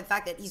counterbalanced by the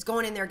fact that he's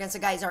going in there against a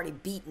guy he's already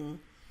beaten.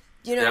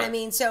 You know what I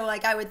mean? So,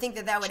 like, I would think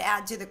that would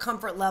add to the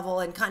comfort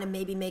level and kind of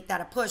maybe make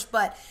that a push.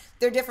 But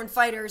they're different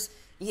fighters.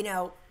 You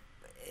know,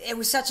 it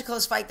was such a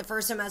close fight the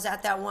first time I was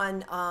at that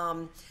one.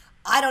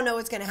 I don't know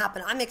what's going to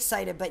happen. I'm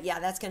excited, but yeah,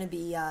 that's going to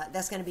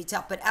be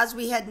tough. But as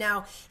we head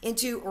now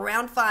into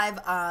round 5,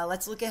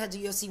 let's look ahead to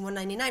UFC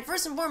 199.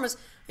 First and foremost,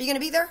 are you going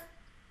to be there?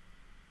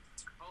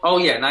 Oh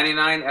yeah,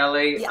 99 LA.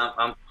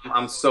 Yeah.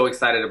 I'm so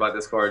excited about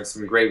this card.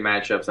 Some great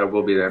matchups. I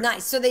will be there.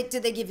 Nice. So did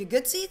they give you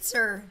good seats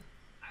or?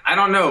 I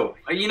don't know.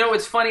 You know,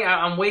 it's funny.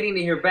 I'm waiting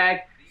to hear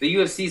back. The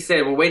UFC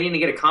said we're waiting to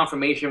get a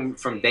confirmation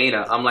from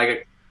Dana. I'm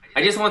like,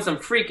 I just want some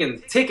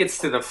freaking tickets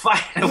to the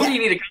fight. What do you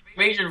need a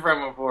confirmation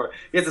from him for?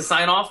 You have to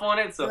sign off on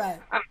it? So I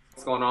don't know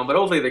what's going on, but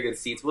hopefully they're good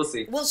seats. We'll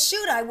see. Well,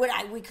 shoot,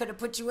 we could have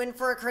put you in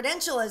for a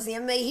credential as the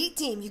MMA Heat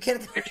team. You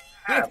could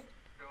have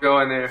go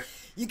in there.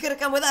 You could have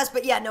come with us,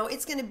 but yeah, no,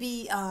 it's gonna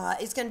be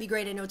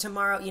great. I know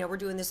tomorrow, you know, we're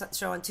doing this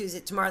show on Tuesday.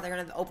 Tomorrow they're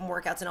gonna have open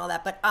workouts and all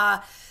that. But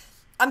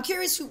I'm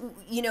curious,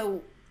 you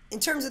know, in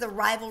terms of the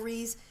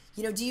rivalries,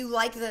 you know, do you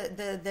like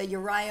the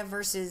Uriah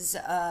versus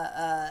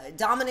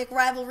Dominic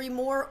rivalry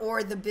more,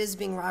 or the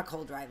Bisping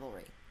Rockhold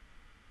rivalry?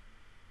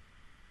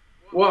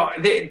 Well,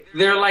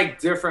 they're like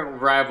different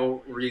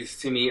rivalries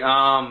to me.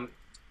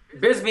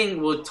 Bisping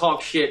will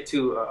talk shit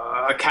to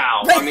a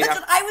cow. Right, I mean, that's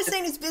what I was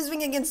saying. It's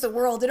Bisping against the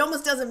world. It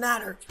almost doesn't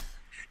matter.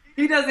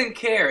 He doesn't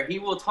care. He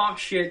will talk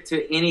shit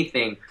to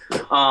anything.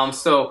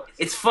 So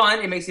it's fun.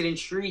 It makes it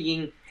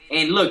intriguing.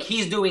 And look,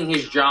 he's doing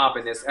his job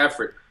in this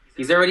effort.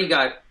 He's already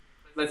got.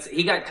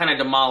 He got kind of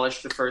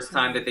demolished the first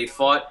time that they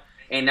fought,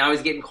 and now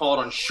he's getting called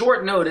on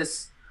short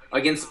notice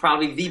against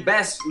probably the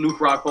best Luke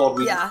Rockhold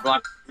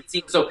we've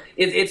seen. So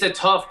it's a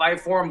tough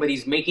fight for him, but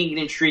he's making it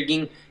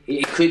intriguing.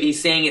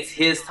 He's saying it's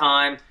his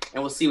time,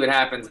 and we'll see what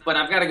happens. But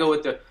I've got to go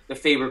with the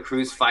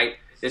Faber-Cruz fight.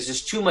 There's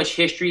just too much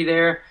history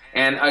there.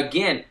 And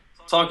again,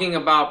 talking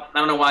about, I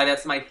don't know why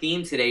that's my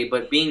theme today,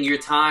 but being your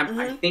time,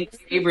 I think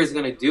Faber is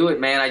going to do it,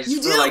 man. I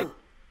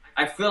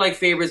feel like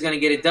Faber is going to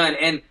get it done.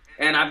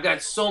 And I've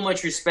got so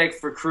much respect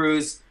for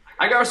Cruz.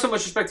 I got so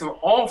much respect for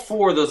all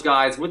 4 of those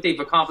guys, what they've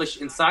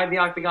accomplished inside the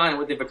octagon and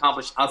what they've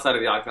accomplished outside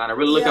of the octagon. I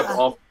really look up to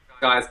all 4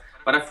 guys.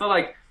 But I feel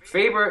like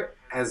Faber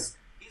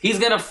he's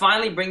going to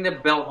finally bring the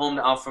belt home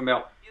to Alpha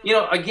Male. You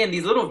know, again,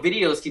 these little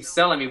videos keep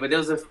selling me, but there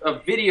was a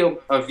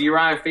video of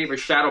Uriah Faber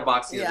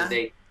shadowboxing the other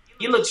day.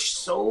 He looked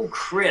so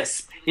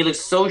crisp. He looked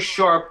so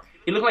sharp.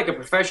 He looked like a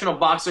professional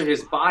boxer.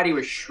 His body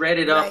was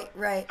shredded up.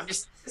 Right.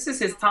 This is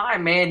his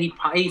time, man.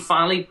 He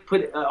finally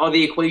put all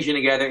the equation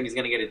together, and he's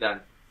going to get it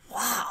done.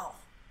 Wow.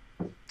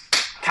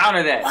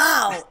 Counter that.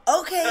 Wow.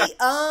 Okay.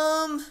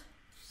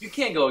 You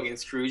can't go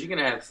against Cruz. You're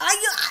going to have...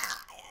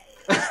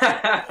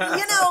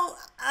 You know,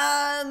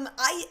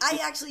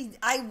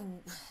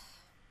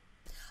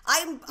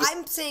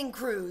 I'm saying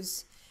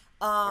Cruz.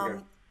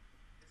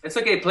 It's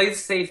okay. Play the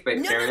safe bet,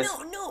 Karyn.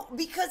 No.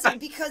 Because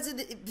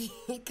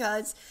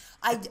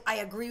I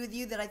agree with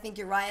you that I think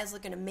Uriah's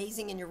looking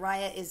amazing, and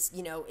Uriah is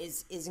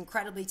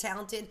incredibly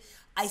talented.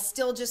 I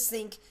still just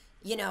think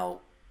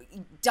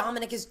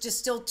Dominic is just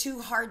still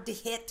too hard to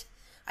hit.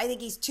 I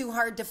think he's too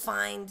hard to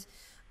find.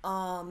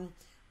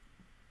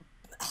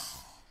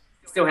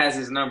 Still has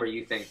his number,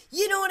 you think?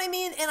 You know what I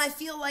mean? And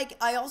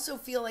I also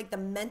feel like the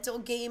mental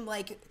game,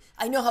 like,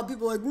 I know how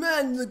people are like,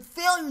 man, like,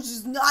 failure is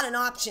just not an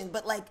option,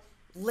 but like,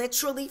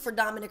 literally for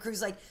Dominic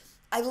Cruz, like,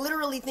 I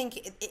literally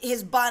think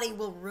his body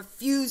will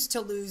refuse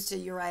to lose to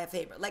Uriah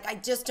Faber. Like, I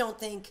just don't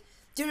think,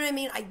 do you know what I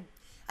mean?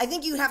 I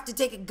think you have to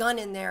take a gun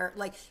in there,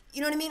 like,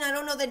 you know what I mean? I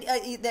don't know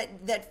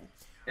that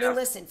I mean,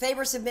 listen,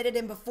 Faber submitted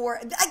him before.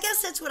 I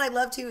guess that's what I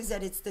love too, is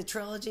that it's the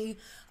trilogy,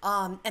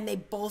 and they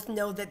both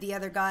know that the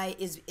other guy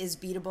is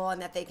beatable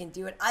and that they can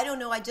do it. I don't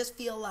know. I just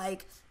feel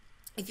like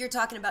if you're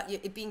talking about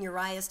it being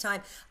Uriah's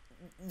time,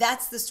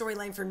 that's the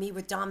storyline for me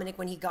with Dominic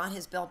when he got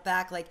his belt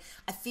back. Like,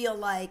 I feel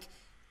like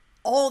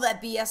all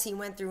that BS he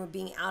went through and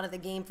being out of the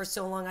game for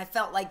so long, I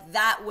felt like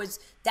that was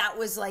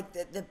like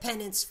the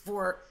penance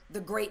for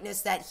the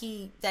greatness that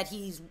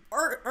he's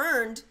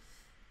earned.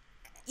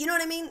 You know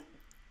what I mean?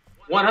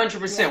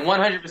 100%,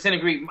 100%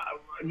 agree.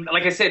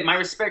 Like I said, my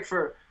respect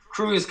for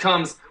Cruz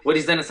comes what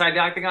he's done inside the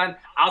octagon,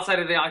 outside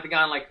of the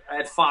octagon, like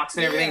at Fox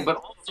and everything, but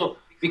also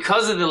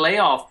because of the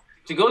layoff,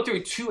 to go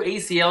through 2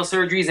 ACL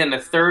surgeries and the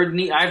third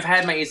knee. I've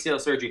had my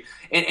ACL surgery.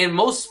 And in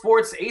most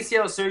sports,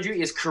 ACL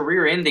surgery is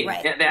career-ending.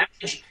 Right. The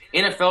average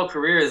NFL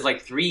career is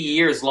like 3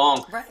 years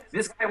long. Right.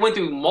 This guy went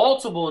through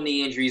multiple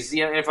knee injuries,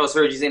 NFL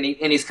surgeries,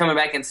 and he's coming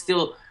back and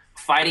still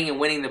fighting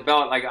and winning the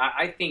belt. Like,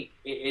 I think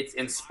it's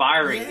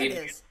inspiring. Yeah, it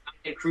is.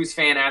 A Cruz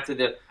fan after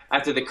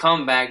the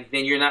comeback,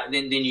 then you're not.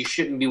 Then you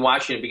shouldn't be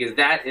watching it, because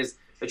that is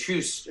a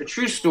true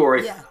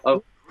story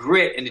of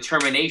grit and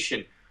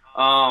determination.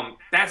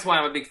 That's why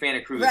I'm a big fan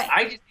of Cruz. Right.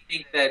 I just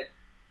think that,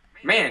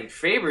 man,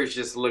 Faber's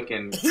just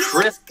looking He crisp,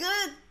 looks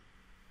good.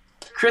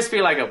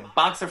 crispy like a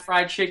box of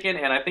fried chicken,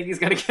 and I think he's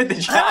gonna get the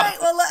job. All right,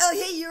 well,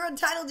 hey, you're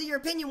entitled to your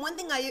opinion. One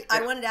thing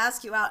I wanted to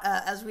ask you out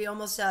as we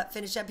almost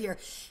finish up here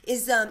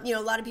is, a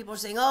lot of people are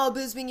saying, oh,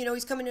 Bisping,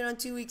 he's coming in on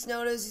 2 weeks'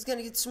 notice, he's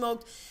gonna get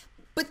smoked.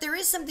 But there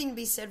is something to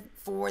be said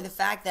for the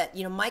fact that,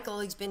 Michael,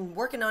 he's been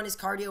working on his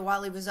cardio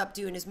while he was up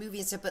doing his movie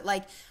and stuff, but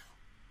like,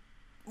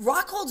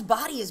 Rockhold's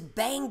body is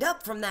banged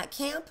up from that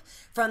camp,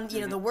 from,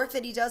 the work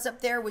that he does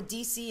up there with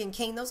DC and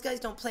Kane. Those guys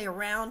don't play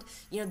around.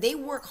 They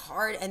work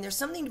hard, and there's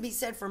something to be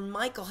said for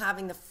Michael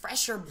having the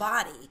fresher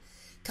body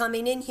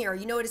coming in here.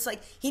 It's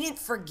like he didn't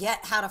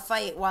forget how to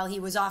fight while he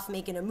was off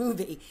making a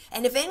movie.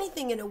 And if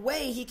anything, in a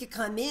way, he could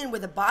come in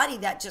with a body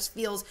that just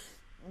feels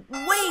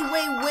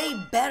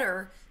way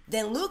better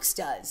than Luke's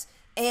does.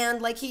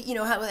 And like he,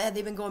 how had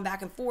they been going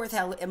back and forth,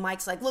 and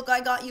Mike's like, look,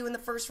 I got you in the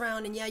first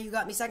round, and yeah, you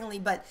got me secondly,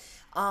 but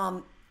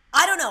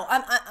I don't know.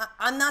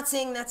 I'm not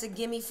saying that's a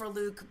gimme for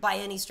Luke by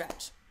any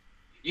stretch.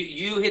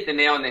 You hit the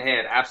nail on the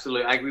head.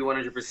 Absolutely. I agree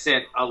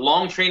 100%.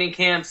 Long training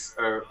camps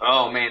are,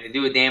 oh man, they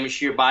do a damage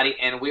to your body.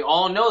 And we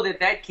all know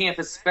that camp,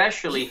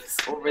 especially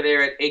over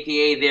there at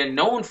H.E.A.T, they're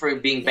known for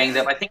being banged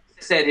up. I think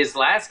he said his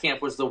last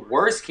camp was the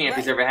worst camp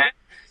he's ever had,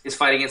 his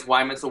fight against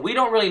Weidman. So we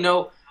don't really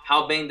know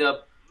how banged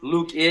up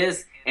Luke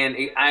is. And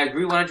I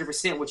agree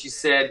 100% what you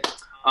said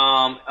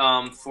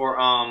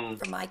for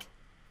Mike.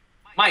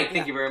 Mike,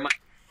 thank you very much.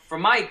 For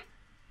Mike,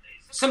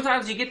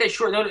 sometimes you get that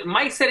short notice.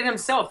 Mike said it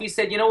himself. He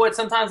said, you know what,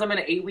 sometimes I'm in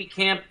an 8-week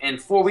camp,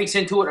 and 4 weeks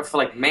into it, I feel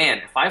like, man,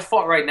 if I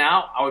fought right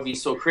now, I would be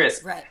so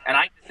crisp. Right. And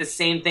I get the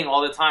same thing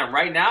all the time.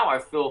 Right now, I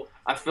feel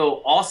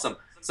awesome.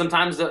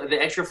 Sometimes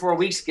the extra 4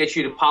 weeks get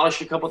you to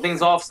polish a couple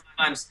things off.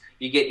 Sometimes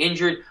you get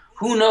injured.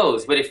 Who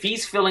knows? But if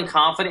he's feeling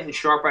confident and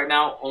sharp right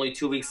now, only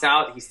 2 weeks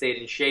out, he stayed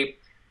in shape,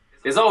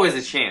 there's always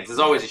a chance. There's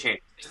always a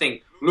chance. I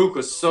think Luke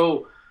was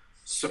so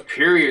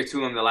superior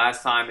to him the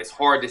last time. It's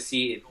hard to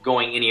see it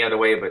going any other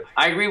way. But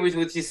I agree with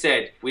what you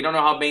said. We don't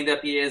know how banged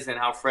up he is and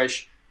how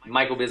fresh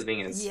Michael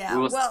Bisping is. Yeah.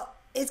 Well,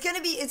 it's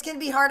gonna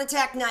be heart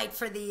attack night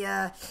for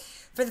the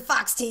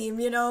Fox team.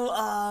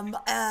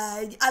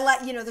 I like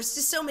there's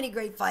just so many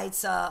great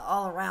fights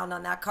all around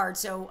on that card.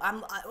 So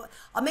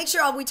I'll make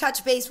sure we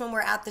touch base when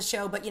we're at the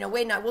show. But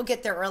Wade and I will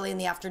get there early in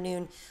the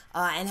afternoon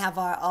and have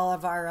all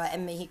of our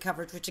MMA Heat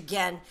coverage, which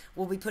again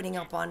we'll be putting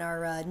up on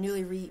our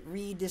newly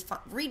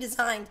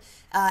redesigned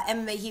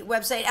MMA Heat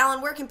website.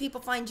 Alan, where can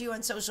people find you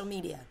on social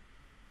media?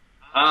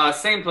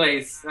 Same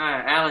place.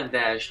 Alan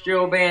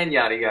Joe Band,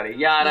 yada yada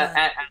yada.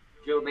 At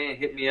Joe Band,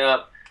 hit me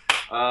up.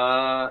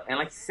 And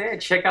like you said,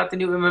 check out the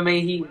new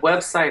MMA Heat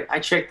website. I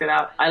checked it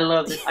out. I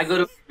love it. I go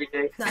to it every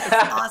day. Nice.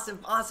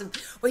 Awesome.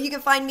 Well, you can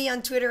find me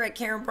on Twitter at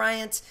Karyn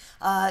Bryant.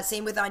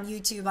 Same with on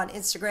YouTube, on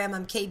Instagram.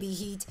 I'm KB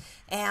Heat.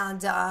 And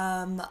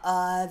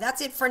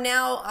that's it for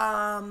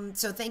now.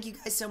 So thank you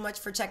guys so much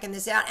for checking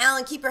this out.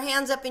 Alan, keep your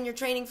hands up in your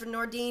training for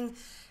Nordine,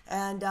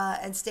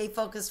 and stay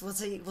focused. We'll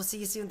see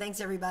you soon. Thanks,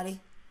 everybody.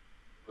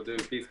 We'll do.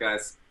 Peace,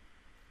 guys.